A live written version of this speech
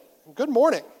Good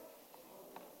morning.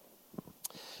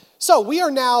 So we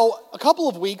are now a couple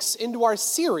of weeks into our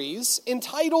series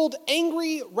entitled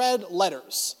Angry Red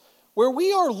Letters, where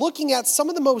we are looking at some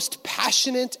of the most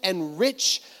passionate and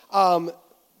rich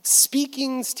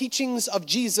teachings of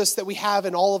Jesus that we have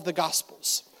in all of the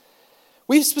Gospels.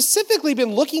 We've specifically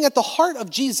been looking at the heart of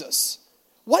Jesus.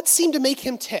 What seemed to make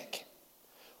him tick?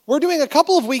 We're doing a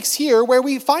couple of weeks here where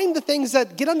we find the things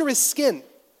that get under his skin.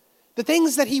 The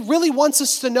things that he really wants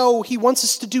us to know, he wants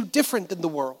us to do different than the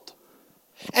world.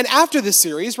 And after this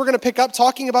series, we're going to pick up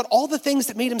talking about all the things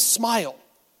that made him smile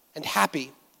and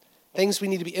happy, things we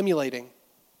need to be emulating.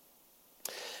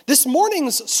 This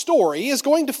morning's story is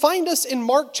going to find us in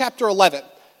Mark chapter 11.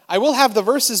 I will have the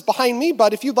verses behind me,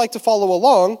 but if you'd like to follow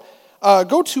along,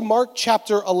 go to Mark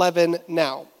chapter 11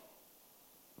 now.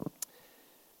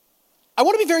 I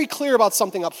want to be very clear about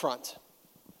something up front.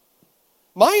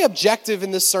 My objective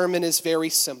in this sermon is very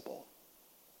simple.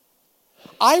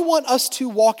 I want us to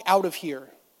walk out of here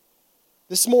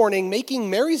this morning making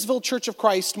Marysville Church of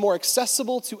Christ more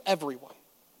accessible to everyone.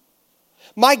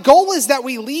 My goal is that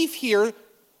we leave here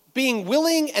being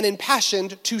willing and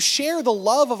impassioned to share the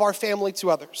love of our family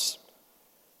to others.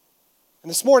 And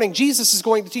this morning, Jesus is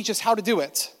going to teach us how to do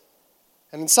it,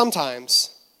 and then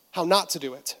sometimes how not to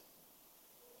do it.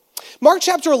 Mark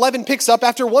chapter 11 picks up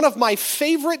after one of my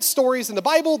favorite stories in the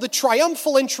Bible, the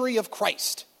triumphal entry of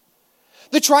Christ.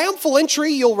 The triumphal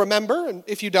entry, you'll remember, and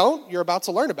if you don't, you're about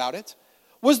to learn about it,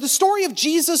 was the story of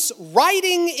Jesus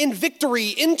riding in victory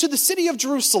into the city of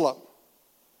Jerusalem.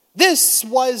 This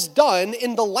was done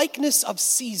in the likeness of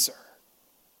Caesar.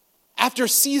 After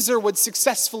Caesar would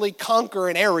successfully conquer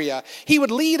an area, he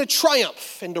would lead a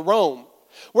triumph into Rome,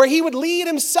 where he would lead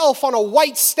himself on a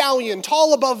white stallion,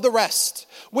 tall above the rest,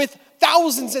 with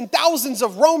thousands and thousands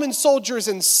of Roman soldiers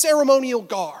in ceremonial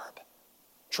garb,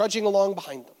 trudging along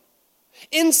behind them.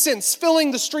 Incense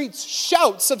filling the streets,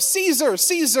 shouts of Caesar,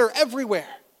 Caesar everywhere.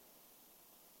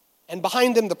 And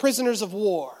behind them, the prisoners of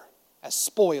war as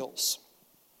spoils.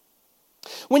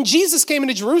 When Jesus came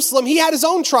into Jerusalem, he had his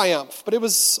own triumph, but it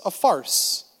was a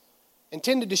farce,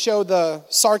 intended to show the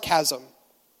sarcasm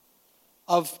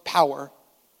of power.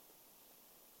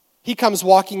 He comes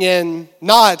walking in,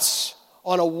 not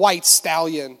on a white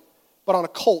stallion, but on a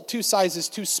colt 2 sizes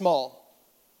too small,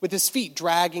 with his feet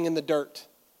dragging in the dirt,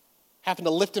 having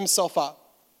to lift himself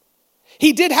up.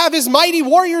 He did have his mighty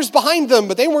warriors behind them,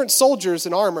 but they weren't soldiers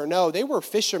in armor. No, they were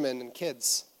fishermen and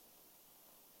kids.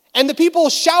 And the people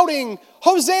shouting,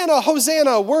 "Hosanna,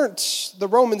 Hosanna," weren't the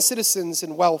Roman citizens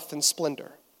in wealth and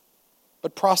splendor,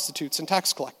 but prostitutes and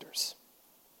tax collectors.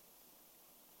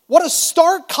 What a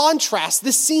stark contrast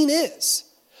this scene is.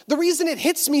 The reason it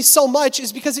hits me so much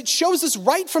is because it shows us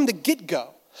right from the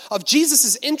get-go of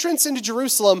Jesus' entrance into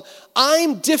Jerusalem,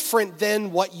 I'm different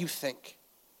than what you think.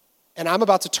 And I'm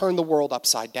about to turn the world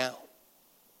upside down.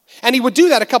 And he would do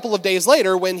that a couple of days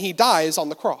later when he dies on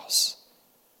the cross.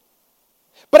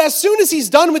 But as soon as he's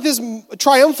done with his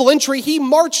triumphal entry, he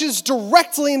marches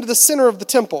directly into the center of the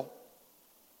temple.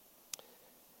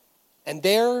 And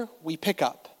there we pick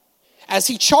up, as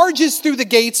he charges through the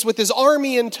gates with his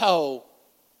army in tow,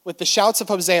 with the shouts of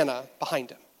Hosanna behind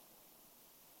him.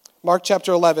 Mark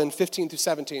chapter 11, 15 through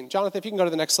 17. Jonathan, if you can go to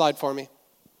the next slide for me.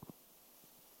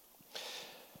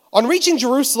 On reaching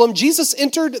Jerusalem, Jesus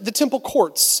entered the temple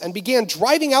courts and began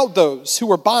driving out those who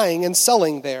were buying and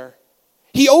selling there.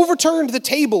 He overturned the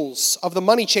tables of the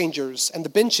money changers and the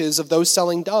benches of those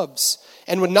selling doves,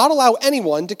 and would not allow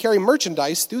anyone to carry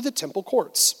merchandise through the temple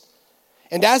courts.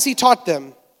 And as he taught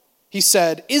them, he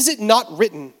said, "Is it not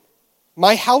written,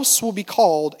 'My house will be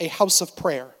called a house of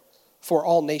prayer for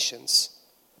all nations,'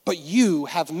 but you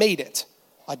have made it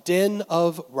a den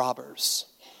of robbers."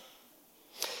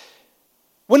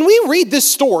 When we read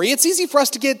this story, it's easy for us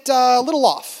to get a little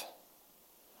off.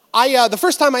 The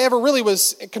first time I ever really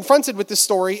was confronted with this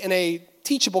story in a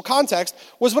teachable context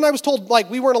was when I was told,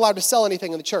 we weren't allowed to sell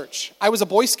anything in the church. I was a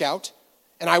Boy Scout,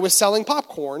 and I was selling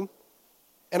popcorn,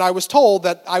 and I was told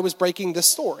that I was breaking this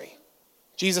story.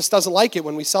 Jesus doesn't like it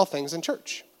when we sell things in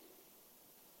church.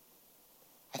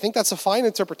 I think that's a fine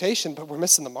interpretation, but we're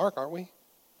missing the mark, aren't we?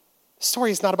 The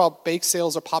story is not about bake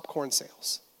sales or popcorn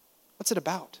sales. What's it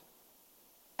about?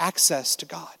 Access to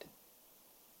God.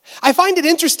 I find it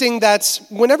interesting that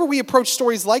whenever we approach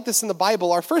stories like this in the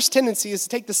Bible, our first tendency is to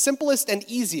take the simplest and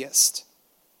easiest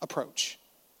approach,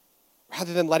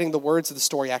 rather than letting the words of the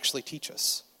story actually teach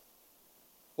us.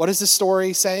 What is this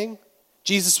story saying?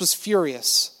 Jesus was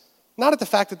furious, not at the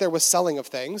fact that there was selling of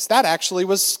things. That actually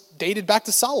was dated back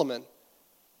to Solomon,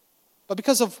 but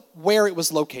because of where it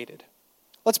was located.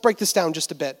 Let's break this down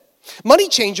just a bit. Money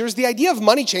changers, the idea of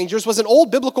money changers was an old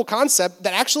biblical concept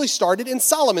that actually started in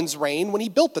Solomon's reign when he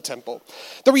built the temple.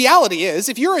 The reality is,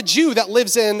 if you're a Jew that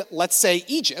lives in, let's say,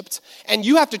 Egypt, and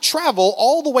you have to travel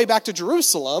all the way back to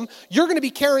Jerusalem, you're going to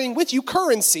be carrying with you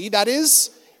currency that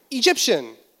is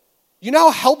Egyptian. You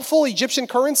know how helpful Egyptian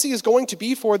currency is going to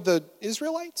be for the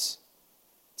Israelites?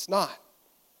 It's not.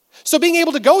 So being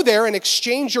able to go there and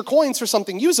exchange your coins for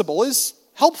something usable is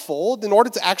helpful in order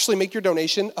to actually make your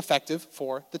donation effective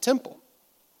for the temple.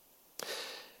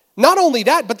 Not only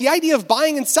that, but the idea of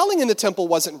buying and selling in the temple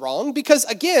wasn't wrong because,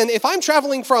 again, if I'm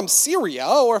traveling from Syria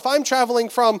or if I'm traveling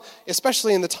from,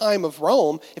 especially in the time of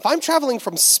Rome, if I'm traveling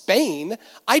from Spain,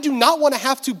 I do not want to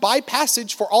have to buy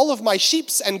passage for all of my sheep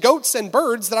and goats and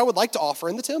birds that I would like to offer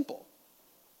in the temple.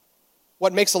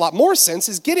 What makes a lot more sense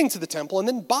is getting to the temple and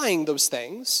then buying those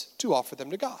things to offer them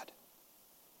to God.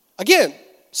 Again,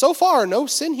 so far, no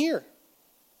sin here.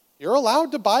 You're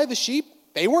allowed to buy the sheep.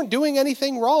 They weren't doing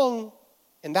anything wrong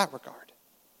in that regard.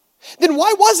 Then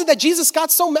why was it that Jesus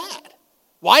got so mad?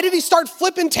 Why did he start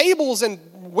flipping tables and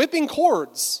whipping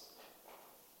cords?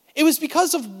 It was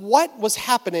because of what was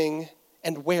happening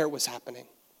and where it was happening.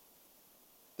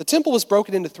 The temple was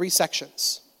broken into 3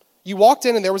 sections. You walked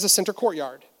in and there was a center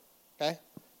courtyard. Okay?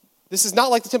 This is not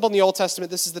like the temple in the Old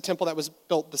Testament. This is the temple that was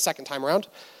built the second time around.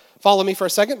 Follow me for a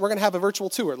second. We're going to have a virtual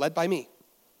tour led by me.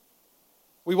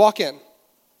 We walk in.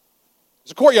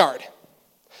 There's a courtyard.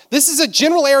 This is a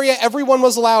general area everyone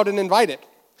was allowed and invited.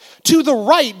 To the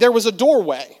right, there was a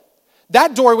doorway.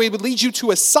 That doorway would lead you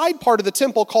to a side part of the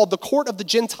temple called the court of the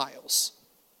Gentiles.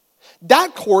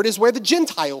 That court is where the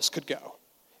Gentiles could go.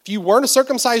 If you weren't a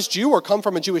circumcised Jew or come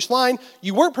from a Jewish line,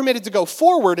 you weren't permitted to go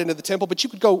forward into the temple, but you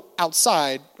could go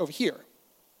outside over here.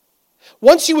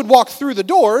 Once you would walk through the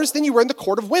doors, then you were in the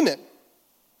court of women.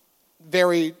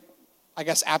 Very,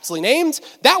 aptly named.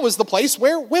 That was the place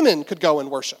where women could go and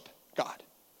worship God.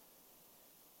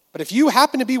 But if you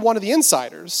happened to be one of the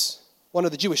insiders, one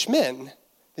of the Jewish men,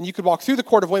 then you could walk through the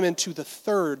court of women to the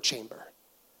third chamber,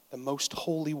 the most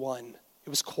holy one. It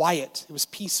was quiet. It was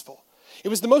peaceful. It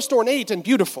was the most ornate and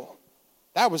beautiful.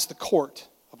 That was the court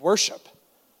of worship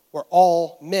where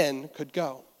all men could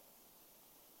go.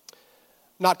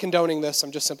 Not condoning this,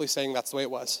 I'm just simply saying that's the way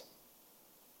it was.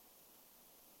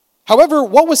 However,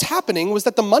 what was happening was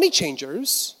that the money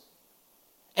changers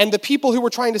and the people who were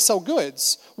trying to sell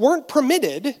goods weren't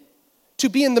permitted to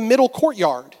be in the middle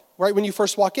courtyard, right, when you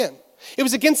first walk in. It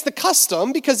was against the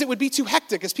custom because it would be too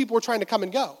hectic as people were trying to come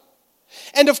and go.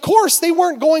 And of course, they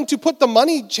weren't going to put the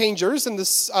money changers and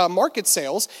the market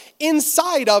sales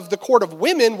inside of the court of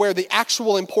women where the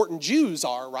actual important Jews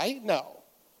are, right? No.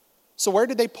 So where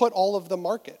did they put all of the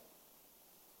market?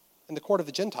 In the court of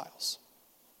the Gentiles.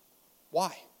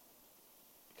 Why?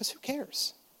 Because who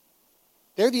cares?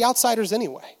 They're the outsiders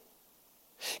anyway.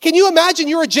 Can you imagine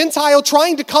you're a Gentile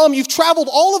trying to come, you've traveled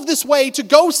all of this way to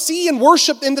go see and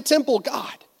worship in the temple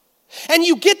God. And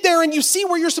you get there and you see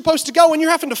where you're supposed to go and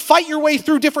you're having to fight your way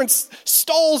through different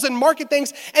stalls and market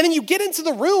things. And then you get into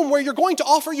the room where you're going to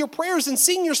offer your prayers and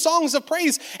sing your songs of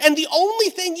praise. And the only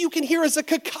thing you can hear is a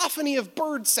cacophony of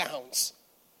bird sounds.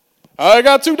 I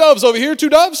got 2 doves over here, 2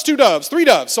 doves, 2 doves, 3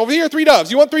 doves. Over here, 3 doves.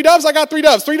 You want 3 doves? I got 3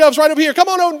 doves. 3 doves right over here. Come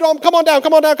on down, come on down,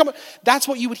 come on down, come on. That's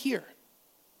what you would hear.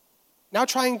 Now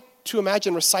trying to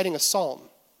imagine reciting a psalm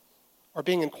or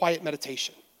being in quiet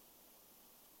meditation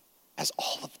as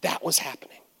all of that was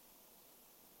happening.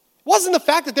 It wasn't the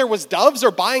fact that there was doves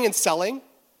or buying and selling.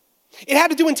 It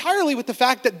had to do entirely with the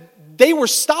fact that they were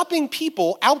stopping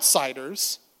people,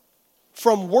 outsiders,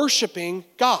 from worshiping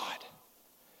God.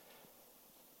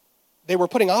 They were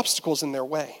putting obstacles in their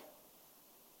way.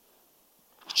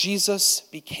 Jesus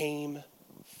became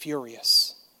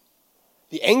furious.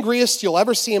 The angriest you'll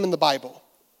ever see him in the Bible,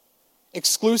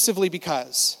 exclusively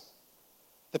because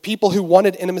the people who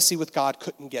wanted intimacy with God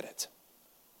couldn't get it.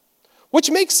 Which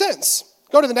makes sense.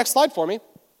 Go to the next slide for me.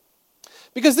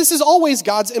 Because this is always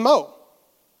God's MO.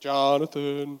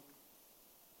 Jonathan.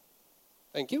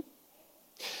 Thank you.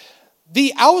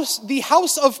 The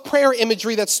house of prayer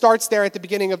imagery that starts there at the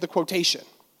beginning of the quotation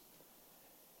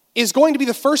is going to be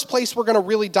the first place we're going to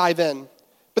really dive in.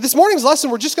 But this morning's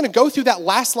lesson, we're just going to go through that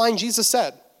last line Jesus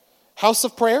said. House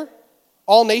of prayer,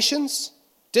 all nations,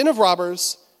 den of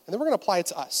robbers, and then we're going to apply it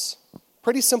to us.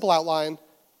 Pretty simple outline,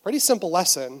 pretty simple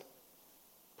lesson,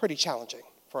 pretty challenging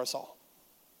for us all.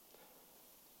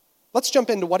 Let's jump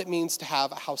into what it means to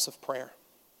have a house of prayer.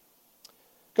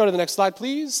 Go to the next slide,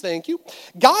 please. Thank you.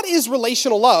 God is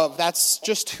relational love. That's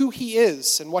just who he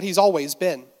is and what he's always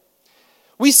been.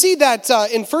 We see that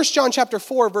in 1 John chapter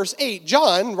 4, verse 8,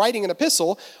 John, writing an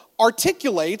epistle,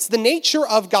 articulates the nature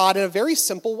of God in a very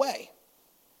simple way.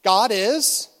 God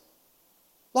is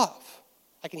love.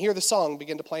 I can hear the song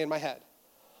begin to play in my head.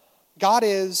 God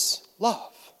is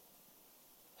love.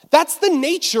 That's the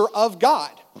nature of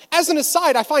God. As an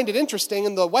aside, I find it interesting,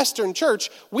 in the Western church,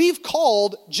 we've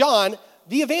called John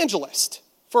the evangelist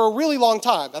for a really long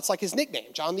time. That's like his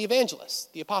nickname, John the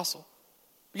evangelist, the apostle.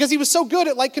 Because he was so good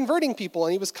at converting people,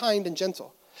 and he was kind and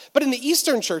gentle. But in the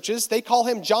Eastern churches, they call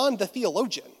him John the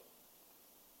theologian,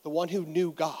 the one who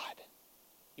knew God.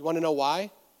 You want to know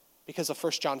why? Because of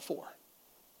 1 John 4.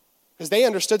 Because they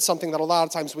understood something that a lot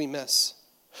of times we miss.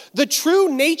 The true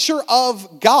nature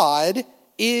of God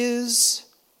is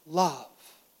love.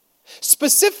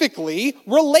 Specifically,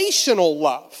 relational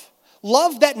love.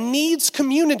 Love that needs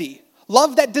community.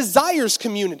 Love that desires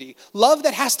community. Love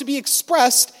that has to be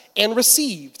expressed and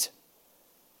received.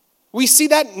 We see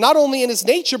that not only in his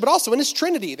nature, but also in his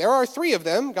Trinity. There are three of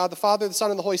them, God the Father, the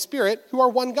Son, and the Holy Spirit, who are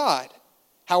one God.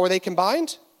 How are they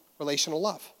combined? Relational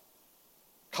love.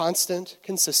 Constant,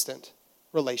 consistent,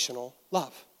 relational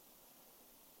love.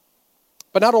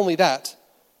 But not only that,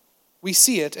 we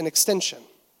see it in extension.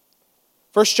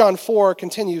 1 John 4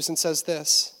 continues and says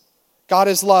this, God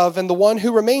is love, and the one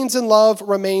who remains in love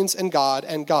remains in God,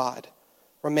 and God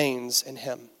remains in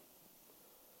him.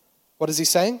 What is he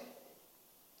saying?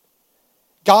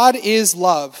 God is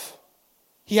love.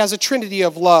 He has a trinity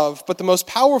of love, but the most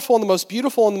powerful and the most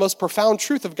beautiful and the most profound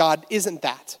truth of God isn't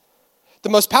that. The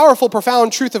most powerful,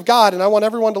 profound truth of God, and I want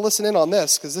everyone to listen in on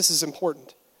this because this is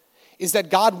important, is that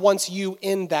God wants you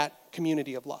in that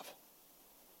community of love.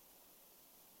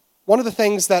 One of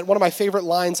my favorite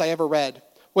lines I ever read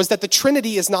was that the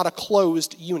Trinity is not a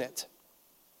closed unit.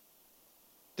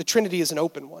 The Trinity is an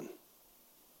open one.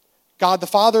 God the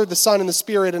Father, the Son, and the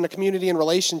Spirit in a community and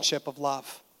relationship of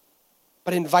love,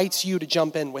 but invites you to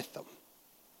jump in with them.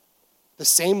 The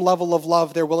same level of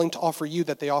love they're willing to offer you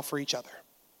that they offer each other.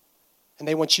 And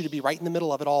they want you to be right in the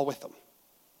middle of it all with them.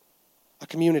 A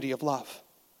community of love.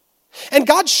 And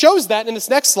God shows that in this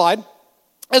next slide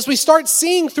as we start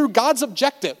seeing through God's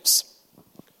objectives.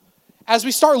 As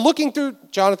we start looking through,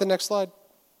 Jonathan, next slide.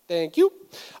 Thank you.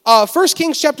 1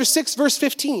 Kings chapter 6, verse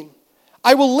 15.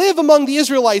 I will live among the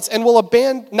Israelites and will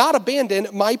not abandon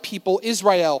my people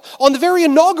Israel. On the very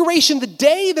inauguration, the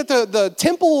day that the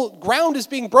temple ground is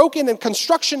being broken and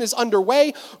construction is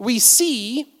underway, we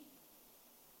see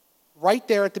right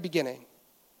there at the beginning,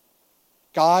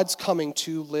 God's coming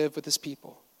to live with his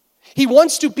people. He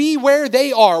wants to be where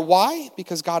they are. Why?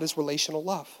 Because God is relational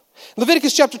love.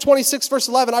 Leviticus chapter 26, verse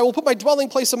 11, I will put my dwelling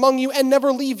place among you and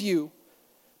never leave you.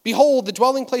 Behold, the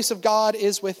dwelling place of God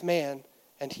is with man,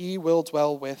 and he will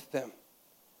dwell with them.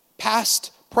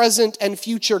 Past, present, and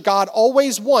future, God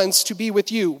always wants to be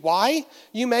with you. Why,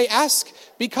 you may ask?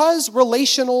 Because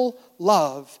relational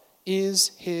love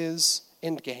is his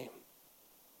end game.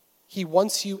 He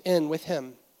wants you in with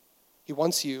him. He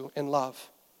wants you in love.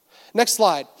 Next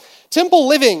slide. Temple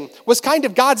living was kind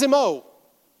of God's MO.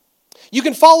 You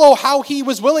can follow how he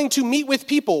was willing to meet with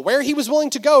people, where he was willing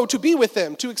to go to be with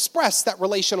them, to express that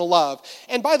relational love.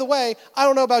 And by the way, I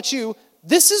don't know about you,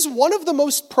 this is one of the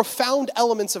most profound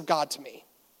elements of God to me.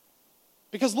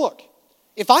 Because look,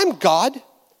 if I'm God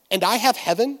and I have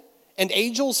heaven and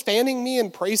angels fanning me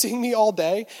and praising me all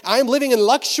day, I'm living in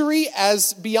luxury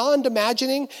as beyond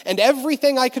imagining, and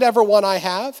everything I could ever want I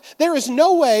have, there is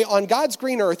no way on God's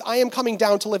green earth I am coming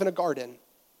down to live in a garden.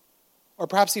 Or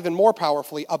perhaps even more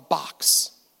powerfully, a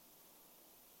box,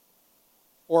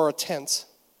 or a tent,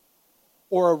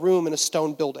 or a room in a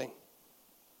stone building,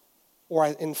 or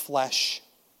in flesh,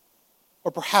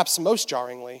 or perhaps most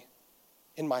jarringly,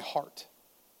 in my heart.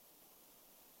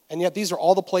 And yet these are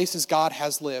all the places God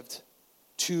has lived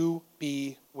to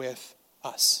be with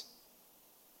us.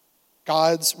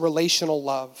 God's relational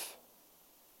love.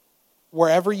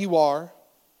 Wherever you are,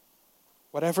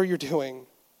 whatever you're doing,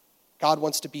 God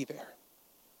wants to be there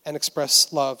and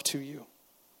express love to you.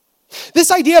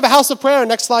 This idea of a house of prayer,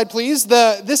 next slide please,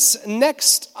 this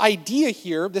next idea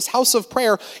here, this house of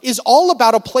prayer, is all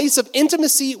about a place of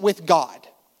intimacy with God.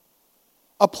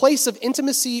 A place of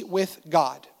intimacy with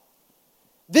God.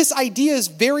 This idea is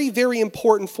very, very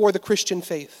important for the Christian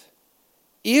faith.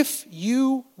 If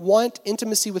you want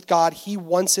intimacy with God, he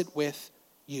wants it with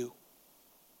you.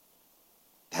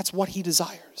 That's what he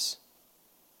desires.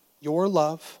 Your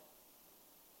love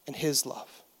and his love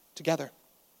together.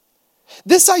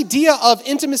 This idea of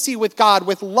intimacy with God,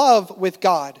 with love with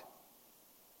God,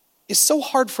 is so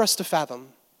hard for us to fathom.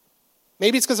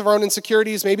 Maybe it's because of our own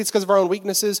insecurities, maybe it's because of our own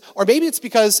weaknesses, or maybe it's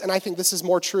because, and I think this is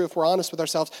more true if we're honest with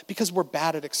ourselves, because we're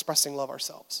bad at expressing love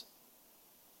ourselves.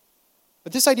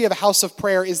 But this idea of a house of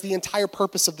prayer is the entire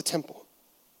purpose of the temple.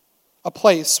 A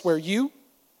place where you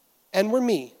and where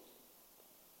me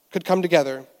could come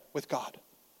together with God.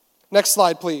 Next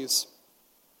slide, please.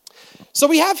 So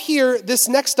we have here this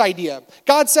next idea.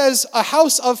 God says a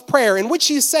house of prayer, in which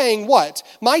he's saying what?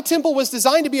 My temple was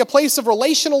designed to be a place of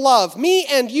relational love. Me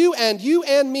and you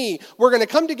and me. We're going to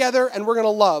come together and we're going to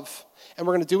love. And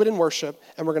we're going to do it in worship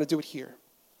and we're going to do it here.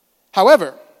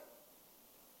 However,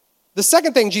 the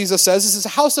second thing Jesus says is a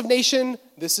house of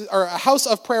a house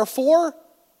of prayer for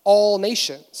all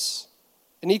nations.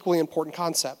 An equally important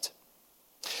concept.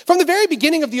 From the very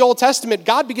beginning of the Old Testament,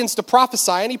 God begins to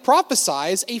prophesy, and he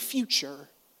prophesies a future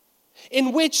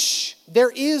in which there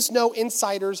is no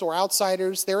insiders or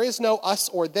outsiders, there is no us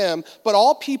or them, but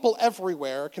all people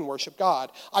everywhere can worship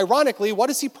God. Ironically,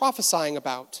 what is he prophesying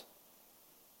about?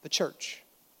 The church.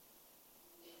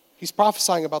 He's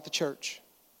prophesying about the church.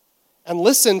 And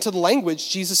listen to the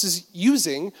language Jesus is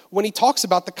using when he talks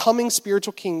about the coming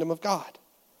spiritual kingdom of God.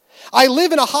 I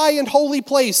live in a high and holy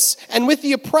place, and with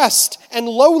the oppressed and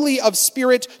lowly of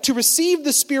spirit, to receive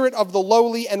the spirit of the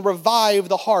lowly and revive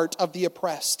the heart of the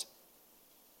oppressed.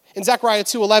 In Zechariah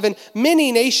 2:11,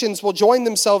 many nations will join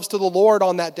themselves to the Lord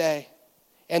on that day,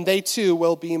 and they too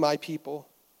will be my people.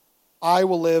 I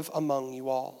will live among you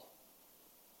all.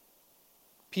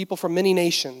 People from many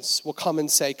nations will come and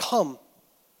say, come,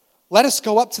 let us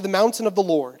go up to the mountain of the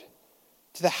Lord,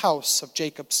 to the house of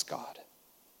Jacob's God.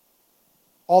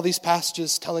 All these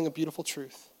passages telling a beautiful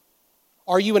truth.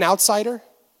 Are you an outsider?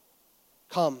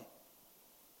 Come.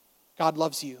 God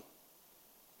loves you.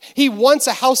 He wants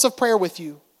a house of prayer with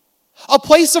you. A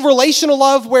place of relational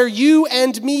love where you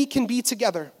and me can be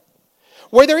together.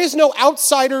 Where there is no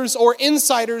outsiders or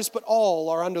insiders, but all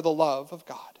are under the love of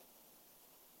God.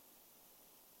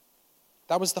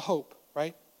 That was the hope,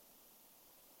 right?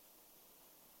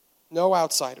 No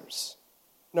outsiders,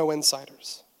 no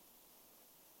insiders.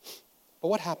 But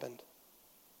what happened?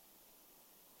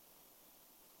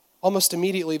 Almost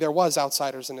immediately there was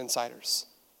outsiders and insiders.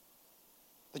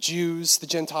 The Jews, the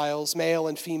Gentiles, male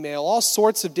and female, all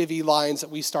sorts of divvy lines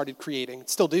that we started creating,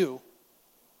 still do.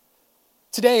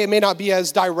 Today it may not be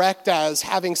as direct as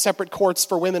having separate courts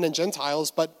for women and Gentiles,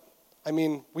 but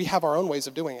we have our own ways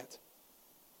of doing it.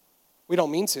 We don't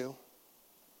mean to,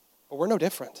 but we're no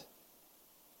different.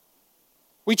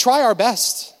 We try our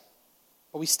best,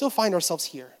 but we still find ourselves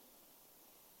here.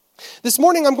 This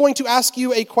morning, I'm going to ask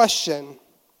you a question.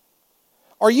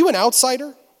 Are you an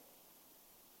outsider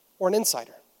or an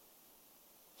insider?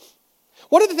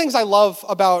 One of the things I love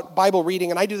about Bible reading,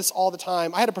 and I do this all the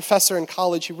time, I had a professor in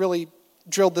college who really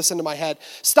drilled this into my head.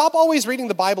 Stop always reading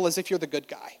the Bible as if you're the good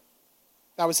guy.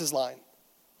 That was his line.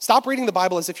 Stop reading the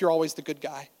Bible as if you're always the good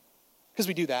guy. Because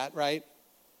we do that, right?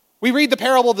 We read the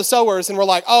parable of the sowers and we're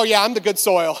like, oh yeah, I'm the good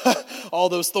soil. All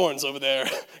those thorns over there.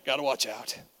 Got to watch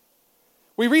out.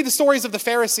 We read the stories of the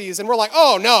Pharisees and we're like,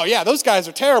 oh no, yeah, those guys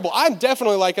are terrible. I'm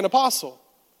definitely like an apostle.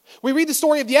 We read the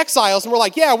story of the exiles and we're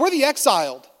like, yeah, we're the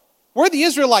exiled. We're the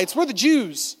Israelites. We're the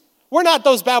Jews. We're not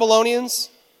those Babylonians.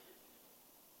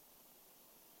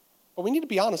 But we need to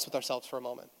be honest with ourselves for a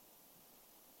moment.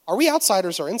 Are we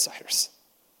outsiders or insiders?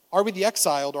 Are we the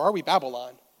exiled or are we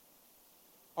Babylon?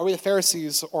 Are we the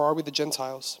Pharisees or are we the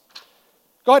Gentiles?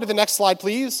 Go ahead to the next slide,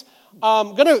 please.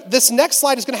 This next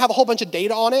slide is going to have a whole bunch of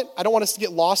data on it. I don't want us to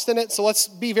get lost in it, so let's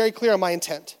be very clear on my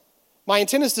intent. My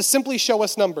intent is to simply show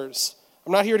us numbers.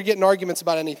 I'm not here to get in arguments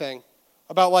about anything,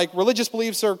 about like religious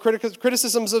beliefs or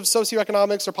criticisms of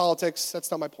socioeconomics or politics.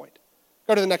 That's not my point.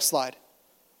 Go to the next slide.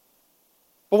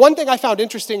 But one thing I found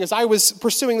interesting is I was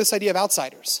pursuing this idea of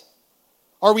outsiders.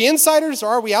 Are we insiders or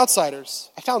are we outsiders?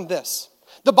 I found this.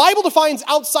 The Bible defines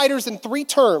outsiders in 3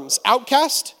 terms: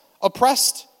 outcast,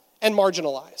 oppressed, and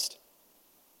marginalized.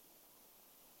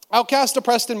 Outcast,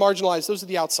 oppressed, and marginalized, those are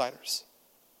the outsiders.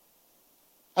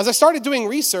 As I started doing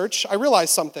research, I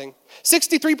realized something.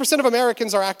 63% of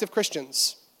Americans are active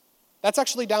Christians. That's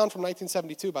actually down from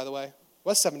 1972, by the way. It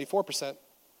was 74%.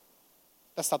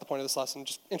 That's not the point of this lesson,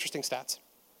 just interesting stats.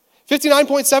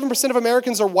 59.7% of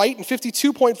Americans are white, and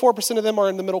 52.4% of them are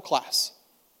in the middle class.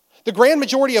 The grand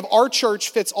majority of our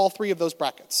church fits all 3 of those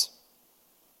brackets.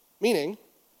 Meaning,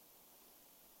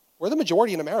 we're the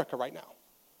majority in America right now.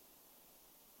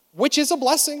 Which is a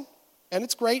blessing, and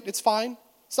it's great, it's fine.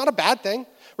 It's not a bad thing.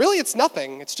 Really, it's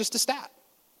nothing. It's just a stat.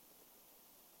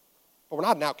 But we're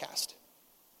not an outcast.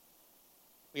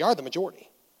 We are the majority.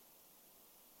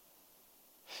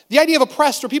 The idea of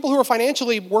oppressed are people who are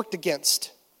financially worked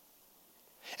against.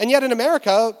 And yet in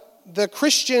America, the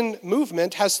Christian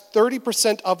movement has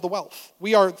 30% of the wealth.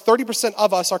 30%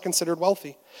 of us are considered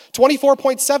wealthy.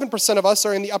 24.7% of us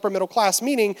are in the upper middle class,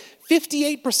 meaning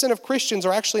 58% of Christians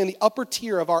are actually in the upper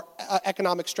tier of our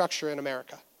economic structure in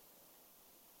America.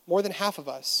 More than half of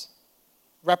us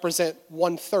represent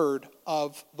 1/3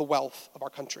 of the wealth of our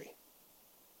country.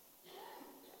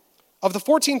 Of the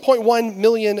 14.1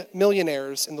 million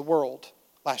millionaires in the world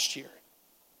last year,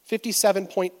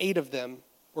 57.8 of them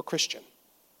were Christian.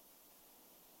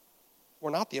 We're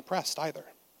not the oppressed either.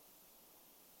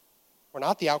 We're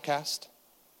not the outcast.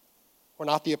 We're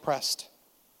not the oppressed.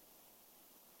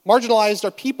 Marginalized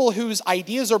are people whose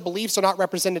ideas or beliefs are not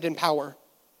represented in power.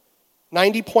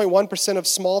 90.1% of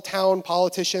small town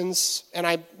politicians, and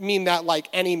I mean that like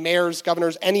any mayors,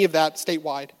 governors, any of that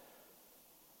statewide,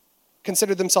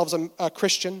 consider themselves a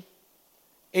Christian.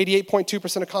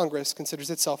 88.2% of Congress considers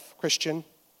itself Christian.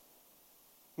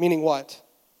 Meaning what?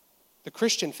 The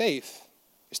Christian faith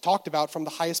is talked about from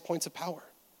the highest points of power.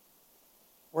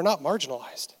 We're not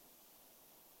marginalized.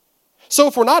 So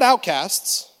if we're not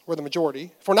outcasts, we're the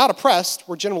majority. If we're not oppressed,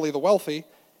 we're generally the wealthy.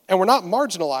 And we're not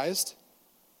marginalized,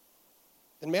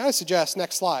 then may I suggest,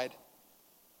 next slide,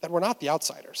 that we're not the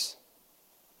outsiders.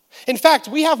 In fact,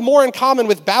 we have more in common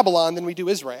with Babylon than we do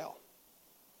Israel.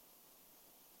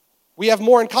 We have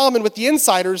more in common with the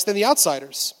insiders than the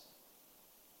outsiders.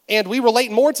 And we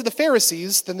relate more to the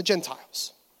Pharisees than the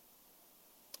Gentiles.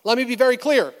 Let me be very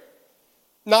clear.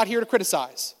 Not here to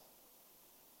criticize.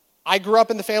 I grew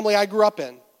up in the family I grew up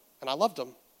in, and I loved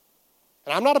them.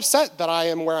 And I'm not upset that I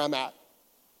am where I'm at.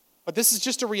 But this is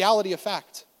just a reality of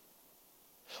fact.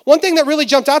 One thing that really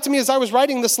jumped out to me as I was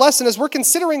writing this lesson, as we're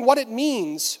considering what it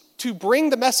means to bring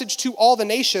the message to all the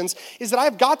nations, is that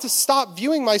I've got to stop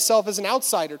viewing myself as an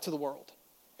outsider to the world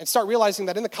and start realizing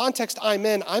that in the context I'm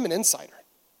in, I'm an insider.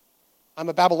 I'm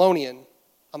a Babylonian.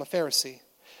 I'm a Pharisee.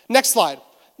 Next slide.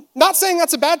 Not saying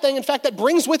that's a bad thing. In fact, that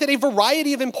brings with it a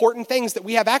variety of important things that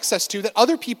we have access to that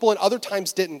other people in other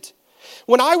times didn't.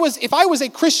 If I was a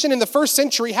Christian in the first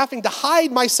century, having to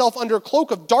hide myself under a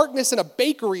cloak of darkness in a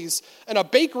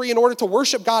bakery in order to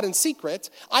worship God in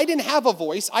secret, I didn't have a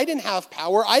voice, I didn't have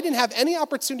power, I didn't have any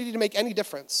opportunity to make any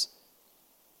difference.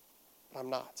 I'm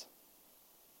not.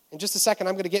 In just a second,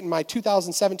 I'm going to get in my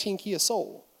 2017 Kia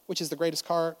Soul, which is the greatest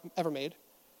car ever made.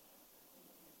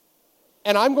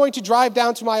 And I'm going to drive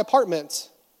down to my apartment,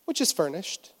 which is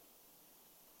furnished.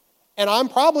 And I'm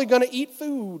probably going to eat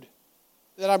food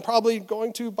that I'm probably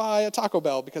going to buy at Taco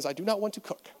Bell because I do not want to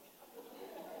cook.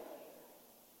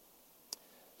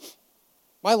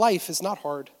 My life is not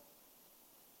hard.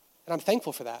 And I'm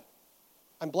thankful for that.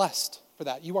 I'm blessed for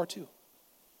that. You are too.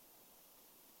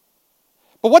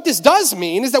 But what this does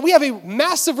mean is that we have a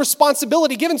massive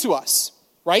responsibility given to us,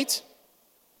 right?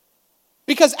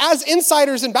 Because as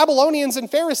insiders and Babylonians and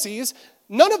Pharisees,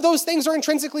 none of those things are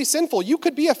intrinsically sinful. You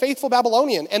could be a faithful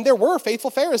Babylonian, and there were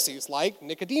faithful Pharisees like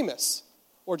Nicodemus,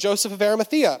 or Joseph of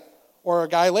Arimathea, or a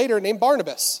guy later named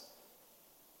Barnabas.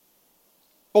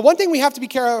 But one thing we have to be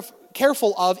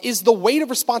careful of is the weight of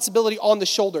responsibility on the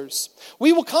shoulders.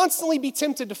 We will constantly be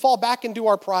tempted to fall back into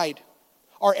our pride,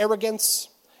 our arrogance,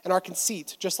 and our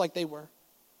conceit, just like they were.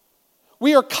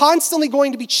 We are constantly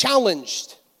going to be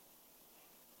challenged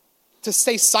to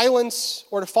stay silent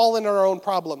or to fall into our own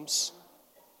problems.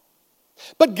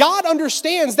 But God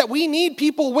understands that we need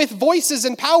people with voices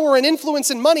and power and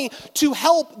influence and money to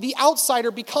help the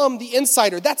outsider become the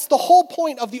insider. That's the whole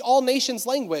point of the all nations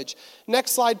language.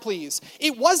 Next slide, please.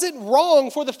 It wasn't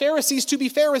wrong for the Pharisees to be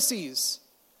Pharisees.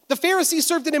 The Pharisees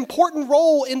served an important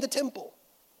role in the temple.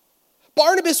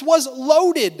 Barnabas was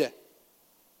loaded.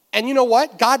 And you know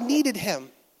what? God needed him.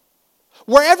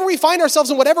 Wherever we find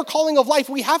ourselves in whatever calling of life,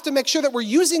 we have to make sure that we're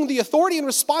using the authority and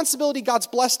responsibility God's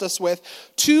blessed us with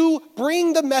to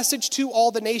bring the message to all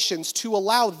the nations, to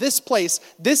allow this place,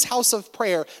 this house of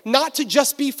prayer, not to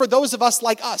just be for those of us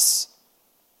like us,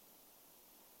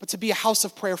 but to be a house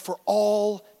of prayer for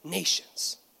all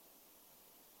nations.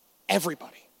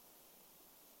 Everybody.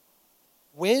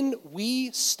 When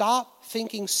we stop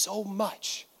thinking so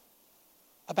much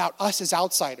about us as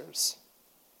outsiders,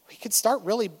 we could start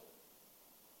really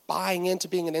buying into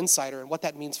being an insider and what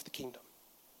that means for the kingdom.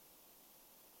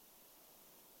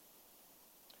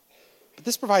 But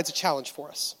this provides a challenge for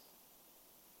us.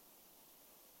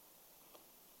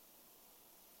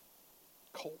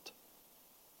 Cold.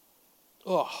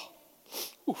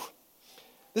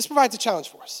 This provides a challenge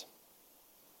for us.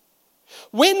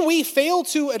 When we fail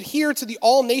to adhere to the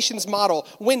all nations model,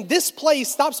 when this place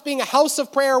stops being a house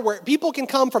of prayer where people can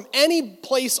come from any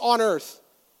place on earth,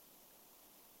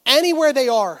 anywhere they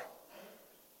are,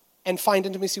 and find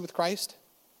intimacy with Christ,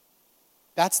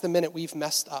 that's the minute we've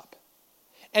messed up.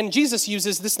 And Jesus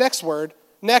uses this next word.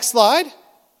 Next slide.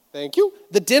 Thank you.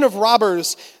 The den of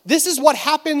robbers. This is what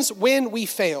happens when we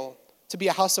fail to be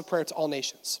a house of prayer to all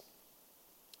nations.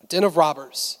 Den of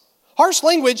robbers. Harsh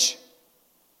language,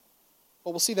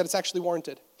 but we'll see that it's actually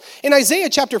warranted. In Isaiah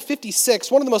chapter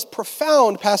 56, one of the most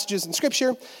profound passages in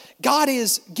Scripture, God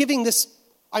is giving this,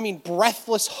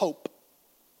 breathless hope.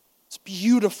 It's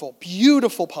beautiful,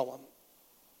 beautiful poem.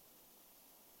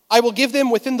 I will give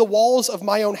them within the walls of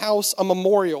my own house a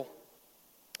memorial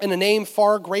and a name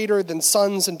far greater than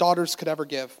sons and daughters could ever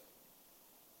give.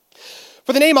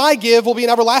 For the name I give will be an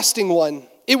everlasting one.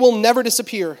 It will never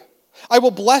disappear. I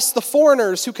will bless the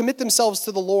foreigners who commit themselves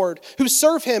to the Lord, who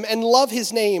serve him and love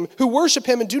his name, who worship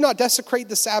him and do not desecrate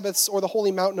the Sabbaths or the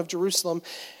holy mountain of Jerusalem,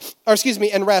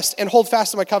 and rest and hold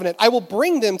fast to my covenant. I will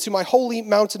bring them to my holy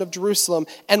mountain of Jerusalem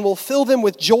and will fill them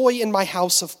with joy in my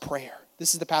house of prayer.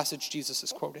 This is the passage Jesus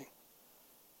is quoting.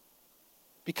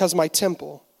 Because my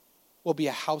temple will be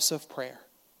a house of prayer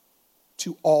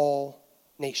to all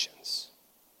nations.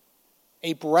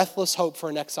 A breathless hope for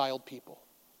an exiled people.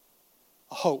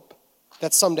 A hope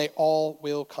that someday all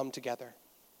will come together.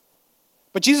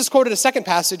 But Jesus quoted a second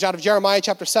passage out of Jeremiah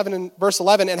chapter 7 and verse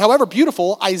 11, and however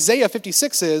beautiful Isaiah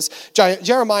 56 is,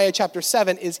 Jeremiah chapter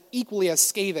 7 is equally as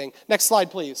scathing. Next slide,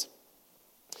 please.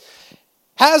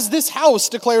 Has this house,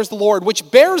 declares the Lord, which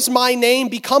bears my name,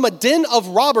 become a den of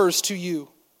robbers to you?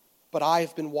 But I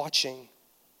have been watching,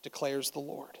 declares the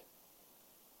Lord.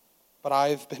 But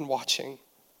I've been watching,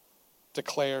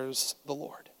 declares the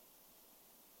Lord.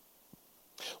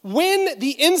 When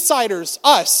the insiders,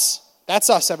 us, that's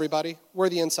us, everybody, we're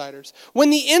the insiders. When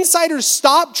the insiders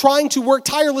stop trying to work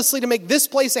tirelessly to make this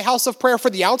place a house of prayer for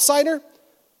the outsider,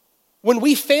 when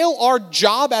we fail our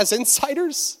job as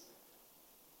insiders,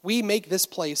 we make this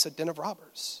place a den of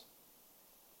robbers.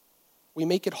 We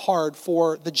make it hard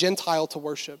for the Gentile to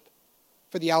worship,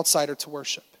 for the outsider to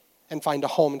worship, and find a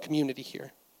home and community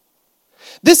here.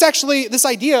 This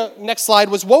idea, next slide,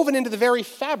 was woven into the very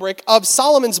fabric of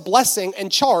Solomon's blessing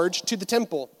and charge to the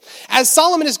temple. As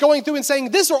Solomon is going through and saying,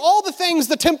 these are all the things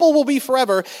the temple will be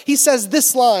forever, he says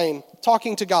this line,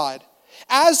 talking to God.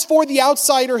 As for the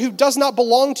outsider who does not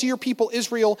belong to your people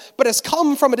Israel, but has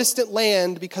come from a distant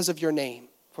land because of your name,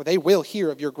 for they will hear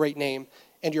of your great name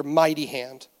and your mighty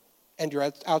hand and your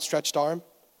outstretched arm.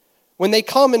 When they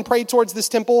come and pray towards this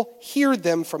temple, hear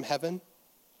them from heaven,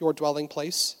 your dwelling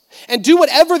place, and do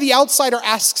whatever the outsider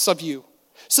asks of you,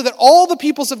 so that all the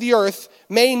peoples of the earth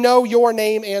may know your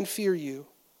name and fear you,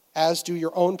 as do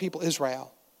your own people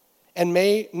Israel, and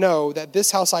may know that this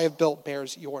house I have built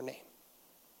bears your name.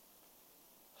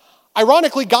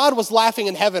 Ironically, God was laughing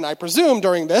in heaven, I presume,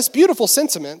 during this beautiful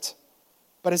sentiment,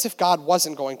 but as if God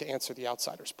wasn't going to answer the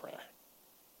outsider's prayer.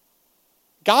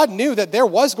 God knew that there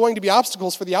was going to be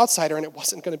obstacles for the outsider, and it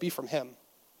wasn't going to be from him.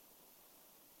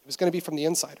 It was going to be from the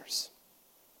insiders.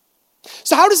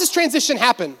 So how does this transition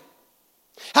happen?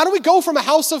 How do we go from a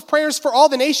house of prayers for all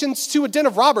the nations to a den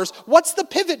of robbers? What's the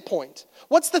pivot point?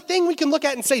 What's the thing we can look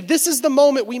at and say, this is the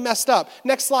moment we messed up?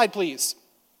 Next slide, please.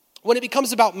 When it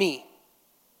becomes about me,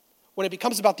 when it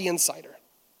becomes about the insider,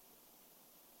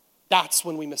 that's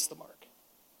when we miss the mark.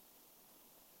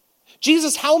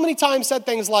 Jesus, how many times said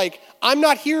things like, I'm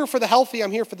not here for the healthy, I'm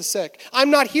here for the sick.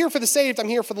 I'm not here for the saved, I'm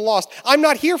here for the lost. I'm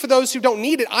not here for those who don't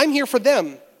need it, I'm here for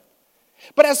them.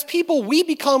 But as people, we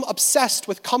become obsessed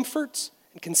with comfort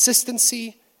and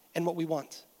consistency and what we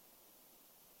want.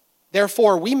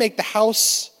 Therefore, we make the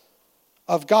house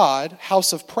of God,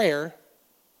 house of prayer,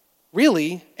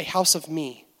 really a house of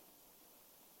me.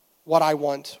 What I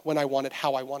want, when I want it,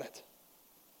 how I want it.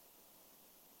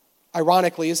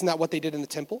 Ironically, isn't that what they did in the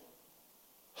temple?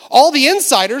 All the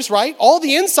insiders, right? All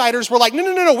the insiders were like,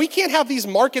 no, we can't have these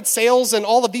market sales and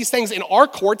all of these things in our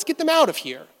courts. Get them out of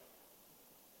here.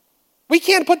 We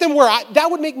can't put them that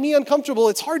would make me uncomfortable.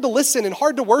 It's hard to listen and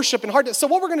hard to worship and so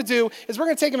what we're going to do is we're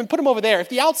going to take them and put them over there. If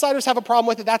the outsiders have a problem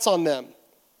with it, that's on them.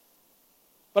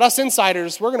 But us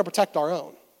insiders, we're going to protect our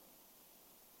own.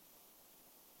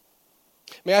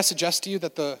 May I suggest to you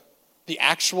that the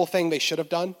actual thing they should have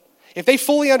done, if they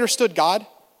fully understood God,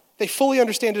 they fully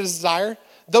understand his desire,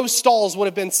 those stalls would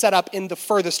have been set up in the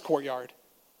furthest courtyard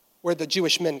where the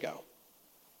Jewish men go.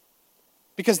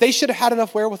 Because they should have had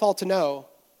enough wherewithal to know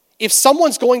if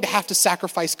someone's going to have to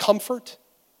sacrifice comfort,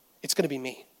 it's going to be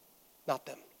me, not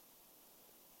them.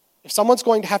 If someone's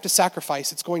going to have to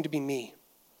sacrifice, it's going to be me.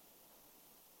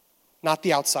 Not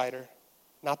the outsider,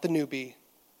 not the newbie,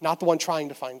 not the one trying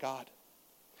to find God.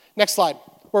 Next slide.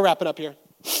 We're wrapping up here.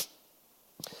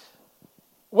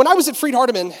 When I was at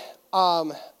Freed-Hardeman,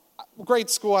 great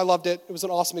school, I loved it. It was an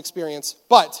awesome experience.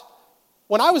 But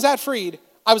when I was at Freed,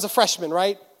 I was a freshman,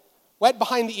 right? Wet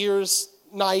behind the ears,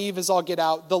 naive as all get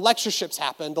out. The lectureships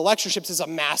happened. The lectureships is a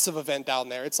massive event down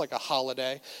there. It's like a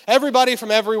holiday. Everybody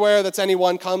from everywhere that's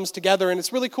anyone comes together, and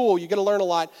it's really cool. You get to learn a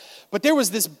lot. But there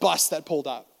was this bus that pulled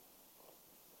up.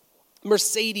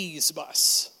 Mercedes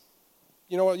bus.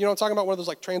 You know what I'm talking about? One of those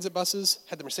like transit buses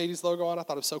had the Mercedes logo on. I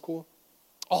thought it was so cool.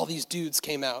 All these dudes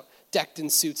came out, decked in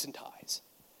suits and ties.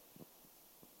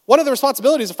 One of the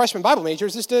responsibilities of freshman Bible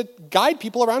majors is to guide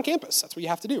people around campus. That's what you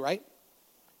have to do, right?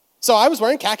 So I was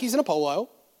wearing khakis and a polo.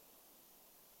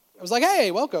 I was like,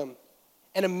 hey, welcome.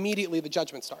 And immediately the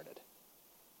judgment started.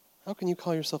 How can you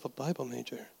call yourself a Bible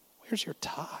major? Where's your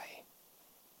tie?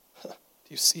 Do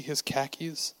you see his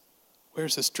khakis?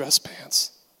 Where's his dress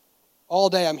pants? All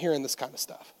day I'm hearing this kind of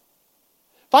stuff.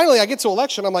 Finally, I get to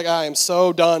election. I'm like, I am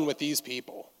so done with these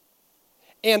people.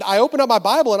 And I open up my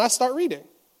Bible and I start reading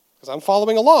because I'm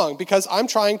following along because I'm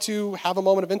trying to have a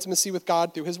moment of intimacy with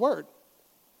God through his word.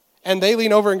 And they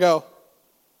lean over and go,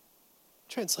 what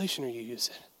translation are you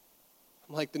using?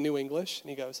 I'm like, the New English. And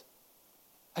he goes,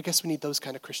 I guess we need those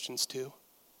kind of Christians too.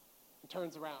 And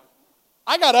turns around.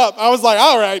 I got up. I was like,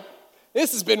 all right,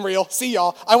 this has been real. See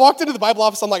y'all. I walked into the Bible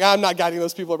office. I'm like, I'm not guiding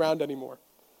those people around anymore.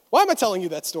 Why am I telling you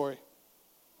that story?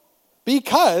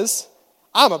 Because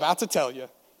I'm about to tell you.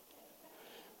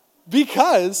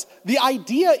 Because the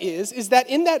idea is that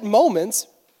in that moment,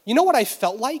 you know what I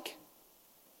felt like?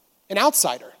 An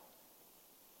outsider.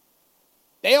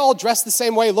 They all dressed the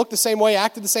same way, looked the same way,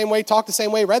 acted the same way, talked the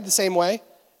same way, read the same way,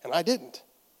 and I didn't.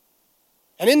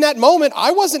 And in that moment,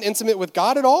 I wasn't intimate with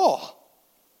God at all.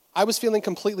 I was feeling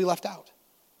completely left out,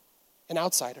 an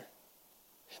outsider.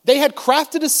 They had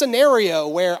crafted a scenario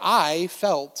where I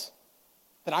felt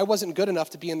that I wasn't good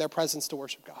enough to be in their presence to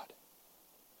worship God.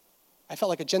 I felt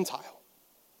like a Gentile,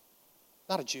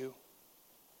 not a Jew,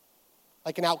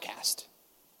 like an outcast,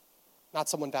 not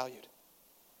someone valued.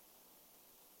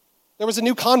 There was a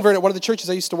new convert at one of the churches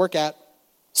I used to work at,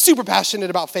 super passionate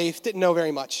about faith, didn't know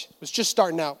very much, was just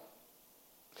starting out.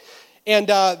 And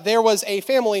there was a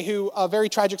family who a very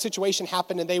tragic situation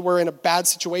happened and they were in a bad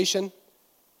situation.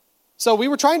 So we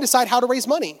were trying to decide how to raise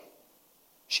money.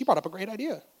 She brought up a great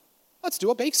idea. Let's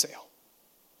do a bake sale.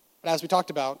 But as we talked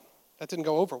about, that didn't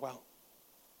go over well.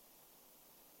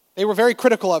 They were very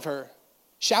critical of her,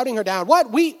 shouting her down.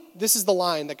 This is the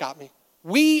line that got me.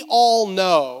 We all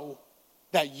know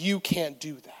that you can't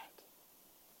do that.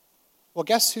 Well,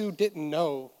 guess who didn't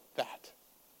know that?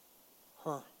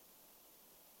 Her.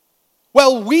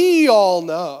 Well, we all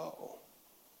know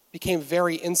became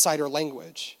very insider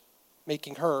language,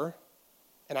 making her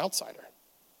an outsider.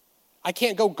 I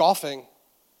can't go golfing.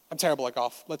 I'm terrible at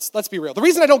golf. Let's be real. The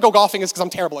reason I don't go golfing is because I'm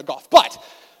terrible at golf. But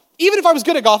even if I was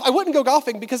good at golf, I wouldn't go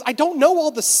golfing because I don't know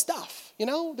all the stuff, you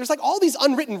know? There's like all these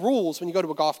unwritten rules when you go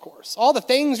to a golf course, all the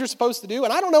things you're supposed to do,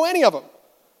 and I don't know any of them.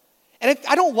 And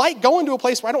I don't like going to a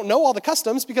place where I don't know all the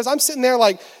customs because I'm sitting there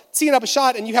like teeing up a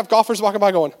shot and you have golfers walking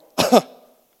by going,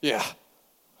 yeah.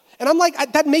 And I'm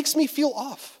like, that makes me feel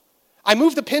off. I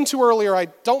moved the pin too early or I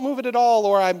don't move it at all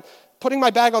or I'm putting my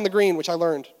bag on the green, which I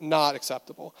learned not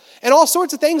acceptable. And all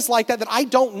sorts of things like that I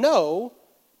don't know,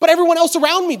 but everyone else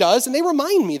around me does and they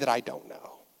remind me that I don't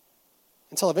know.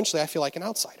 Until eventually I feel like an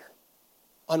outsider,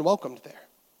 unwelcomed there.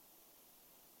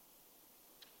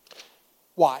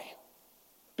 Why?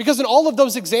 Because in all of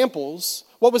those examples,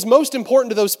 what was most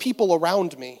important to those people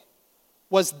around me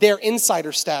was their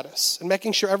insider status and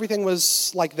making sure everything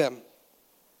was like them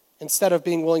instead of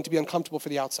being willing to be uncomfortable for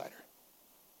the outsider.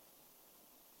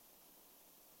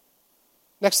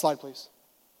 Next slide, please.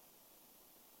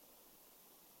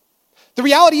 The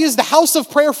reality is the house of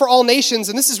prayer for all nations,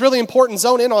 and this is really important,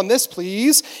 zone in on this,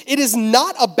 please. It is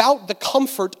not about the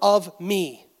comfort of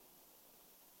me.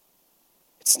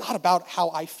 It's not about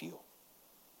how I feel.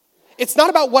 It's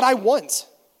not about what I want.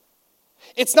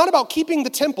 It's not about keeping the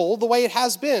temple the way it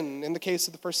has been in the case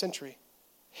of the first century.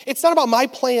 It's not about my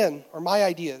plan or my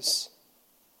ideas.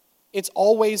 It's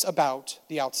always about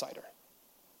the outsider.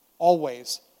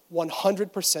 Always,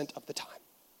 100% of the time.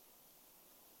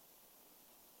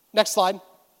 Next slide, and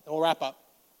we'll wrap up.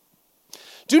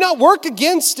 Do not work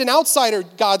against an outsider,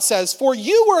 God says, for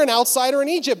you were an outsider in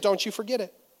Egypt, don't you forget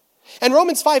it. And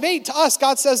Romans 5:8 to us,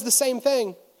 God says the same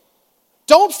thing.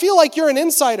 Don't feel like you're an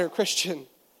insider, Christian.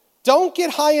 Don't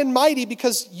get high and mighty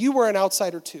because you were an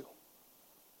outsider too.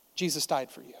 Jesus died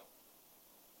for you.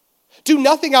 Do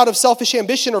nothing out of selfish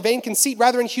ambition or vain conceit.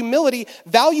 Rather, in humility,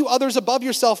 value others above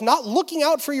yourself, not looking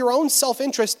out for your own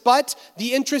self-interest, but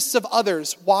the interests of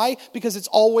others. Why? Because it's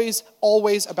always,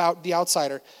 always about the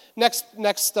outsider.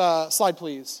 Next slide,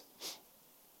 please.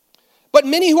 But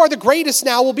many who are the greatest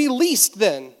now will be least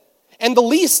then, and the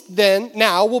least then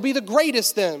now will be the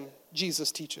greatest then,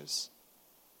 Jesus teaches.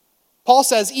 Paul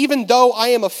says, even though I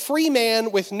am a free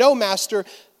man with no master,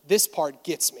 this part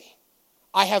gets me.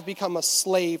 I have become a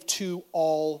slave to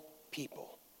all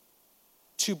people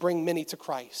to bring many to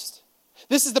Christ.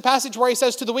 This is the passage where he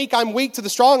says, to the weak, I'm weak, to the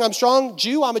strong, I'm strong,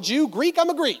 Jew, I'm a Jew, Greek, I'm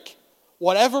a Greek.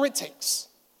 Whatever it takes,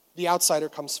 the outsider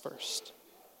comes first.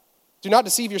 Do not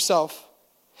deceive yourself.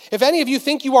 If any of you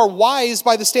think you are wise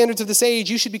by the standards of this age,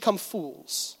 you should become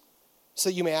fools, so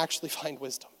that you may actually find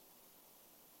wisdom.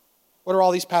 What are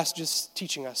all these passages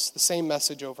teaching us? The same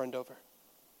message over and over.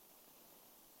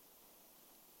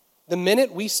 The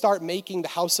minute we start making the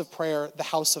house of prayer the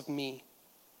house of me,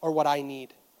 or what I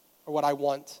need, or what I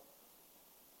want,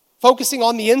 focusing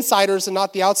on the insiders and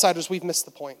not the outsiders, we've missed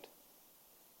the point.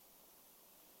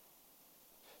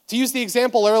 To use the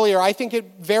example earlier, I think it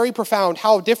very profound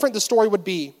how different the story would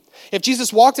be if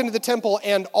Jesus walked into the temple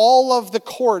and all of the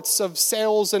courts of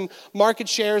sales and market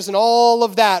shares and all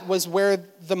of that was where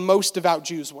the most devout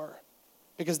Jews were,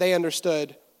 because they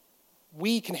understood,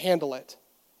 we can handle it.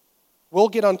 We'll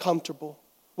get uncomfortable.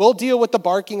 We'll deal with the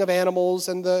barking of animals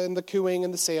and the cooing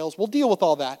and the sales. We'll deal with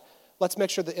all that. Let's make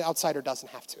sure the outsider doesn't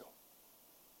have to.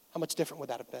 How much different would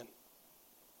that have been?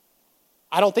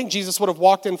 I don't think Jesus would have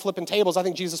walked in flipping tables. I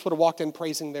think Jesus would have walked in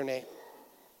praising their name.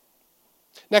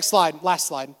 Next slide, last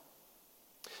slide.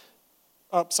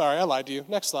 Oh, sorry, I lied to you.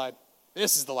 Next slide.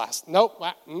 This is the last. Nope.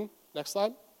 Next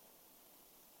slide.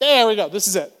 There we go. This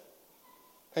is it.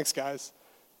 Thanks, guys.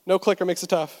 No clicker makes it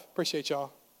tough. Appreciate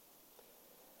y'all.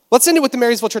 Let's end it with the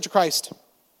Marysville Church of Christ.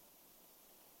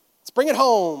 Let's bring it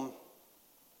home.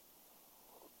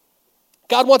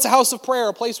 God wants a house of prayer,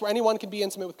 a place where anyone can be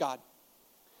intimate with God.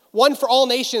 One for all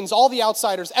nations, all the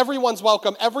outsiders. Everyone's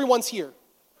welcome. Everyone's here.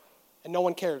 And no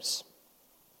one cares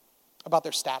about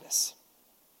their status.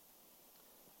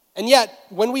 And yet,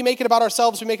 when we make it about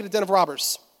ourselves, we make it a den of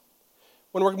robbers.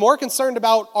 When we're more concerned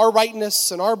about our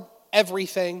rightness and our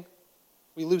everything,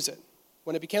 we lose it.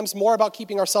 When it becomes more about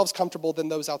keeping ourselves comfortable than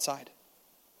those outside.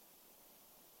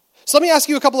 So let me ask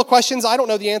you a couple of questions I don't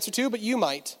know the answer to, but you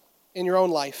might in your own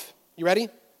life. You ready?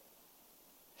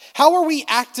 How are we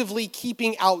actively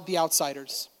keeping out the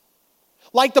outsiders?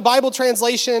 Like the Bible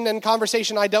translation and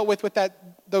conversation I dealt with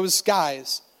those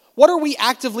guys. What are we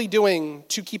actively doing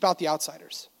to keep out the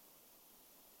outsiders?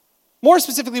 More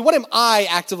specifically, what am I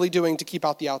actively doing to keep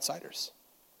out the outsiders?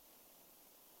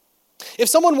 If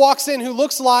someone walks in who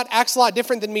looks a lot, acts a lot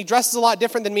different than me, dresses a lot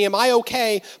different than me, am I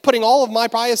okay putting all of my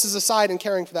biases aside and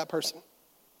caring for that person?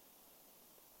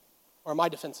 Or am I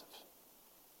defensive?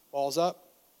 Walls up,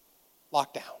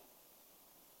 locked down.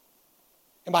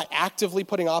 Am I actively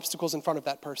putting obstacles in front of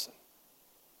that person?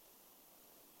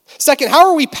 Second, how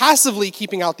are we passively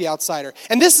keeping out the outsider?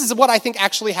 And this is what I think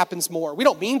actually happens more. We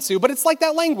don't mean to, but it's like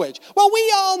that language. Well,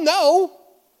 we all know.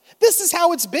 This is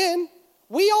how it's been.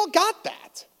 We all got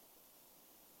that.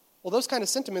 Well, those kind of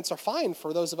sentiments are fine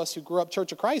for those of us who grew up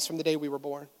Church of Christ from the day we were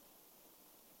born.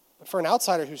 But for an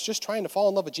outsider who's just trying to fall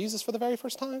in love with Jesus for the very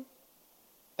first time,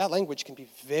 that language can be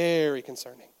very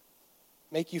concerning.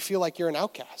 Make you feel like you're an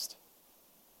outcast.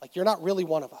 Like you're not really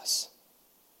one of us.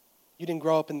 You didn't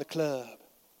grow up in the club.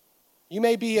 You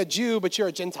may be a Jew, but you're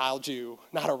a Gentile Jew,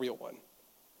 not a real one.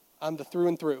 I'm the through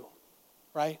and through,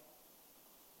 right?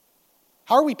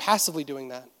 How are we passively doing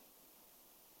that?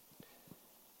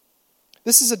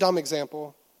 This is a dumb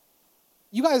example.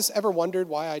 You guys ever wondered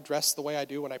why I dress the way I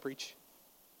do when I preach?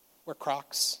 Wear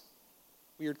Crocs,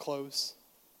 weird clothes.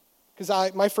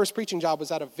 Because my first preaching job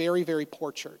was at a very, very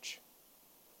poor church.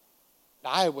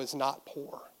 I was not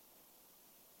poor.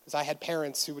 Because I had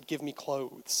parents who would give me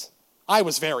clothes. I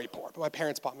was very poor, but my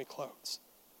parents bought me clothes.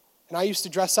 And I used to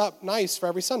dress up nice for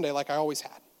every Sunday like I always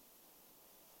had.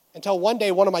 Until one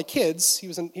day, one of my kids, he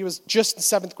was just a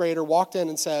 7th grader, walked in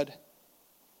and said,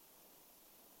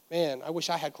 "Man, I wish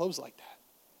I had clothes like that."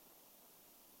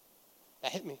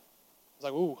 That hit me. I was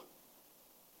like, ooh.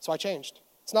 So I changed.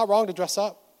 It's not wrong to dress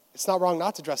up. It's not wrong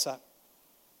not to dress up.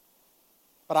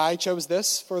 But I chose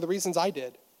this for the reasons I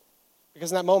did.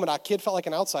 Because in that moment, a kid felt like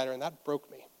an outsider, and that broke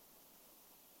me.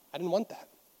 I didn't want that.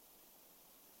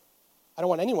 I don't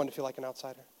want anyone to feel like an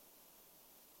outsider.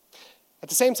 At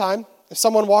the same time, if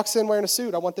someone walks in wearing a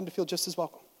suit, I want them to feel just as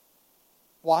welcome.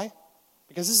 Why?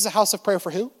 Because this is a house of prayer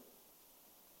for who?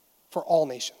 For all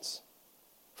nations,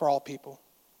 for all people,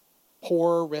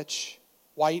 poor, rich,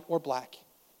 white, or black,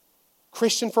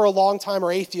 Christian for a long time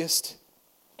or atheist,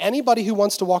 anybody who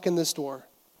wants to walk in this door,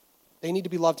 they need to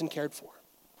be loved and cared for.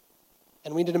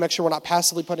 And we need to make sure we're not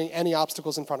passively putting any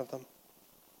obstacles in front of them.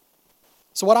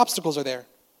 So what obstacles are there?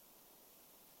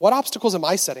 What obstacles am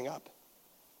I setting up?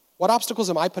 What obstacles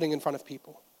am I putting in front of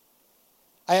people?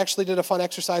 I actually did a fun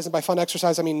exercise, and by fun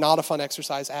exercise, I mean not a fun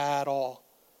exercise at all.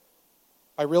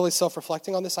 By really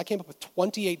self-reflecting on this, I came up with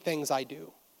 28 things I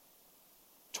do.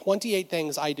 28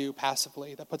 things I do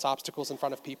passively that puts obstacles in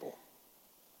front of people.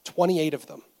 28 of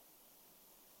them.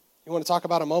 You want to talk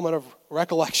about a moment of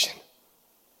recollection?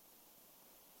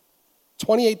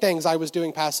 28 things I was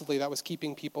doing passively that was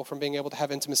keeping people from being able to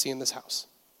have intimacy in this house.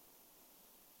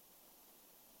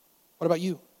 What about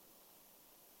you?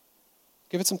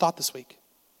 Give it some thought this week.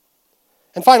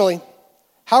 And finally,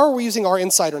 how are we using our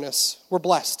insiderness? We're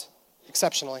blessed,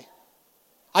 exceptionally.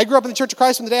 I grew up in the Church of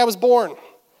Christ from the day I was born.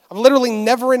 I've literally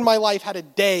never in my life had a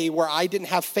day where I didn't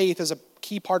have faith as a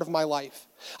key part of my life.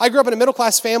 I grew up in a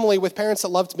middle-class family with parents that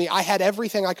loved me. I had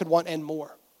everything I could want and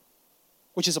more,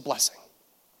 which is a blessing.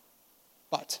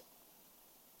 But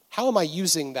how am I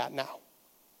using that now?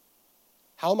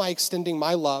 How am I extending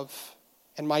my love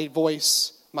and my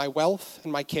voice, my wealth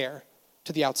and my care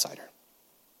to the outsider?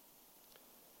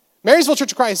 Marysville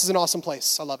Church of Christ is an awesome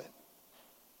place. I love it.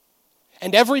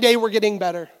 And every day we're getting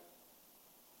better.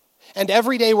 And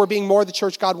every day we're being more the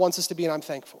church God wants us to be, and I'm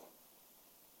thankful.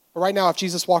 But right now, if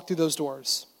Jesus walked through those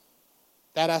doors,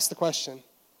 that asks the question,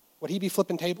 would he be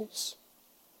flipping tables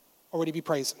or would he be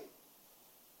praising?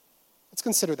 Let's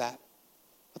consider that.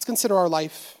 Let's consider our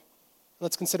life.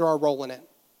 Let's consider our role in it.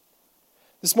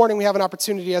 This morning we have an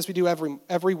opportunity, as we do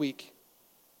every week,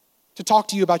 to talk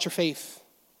to you about your faith,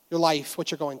 your life,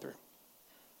 what you're going through.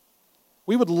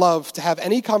 We would love to have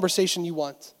any conversation you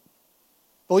want.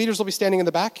 The leaders will be standing in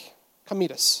the back. Come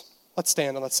meet us. Let's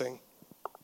stand and let's sing.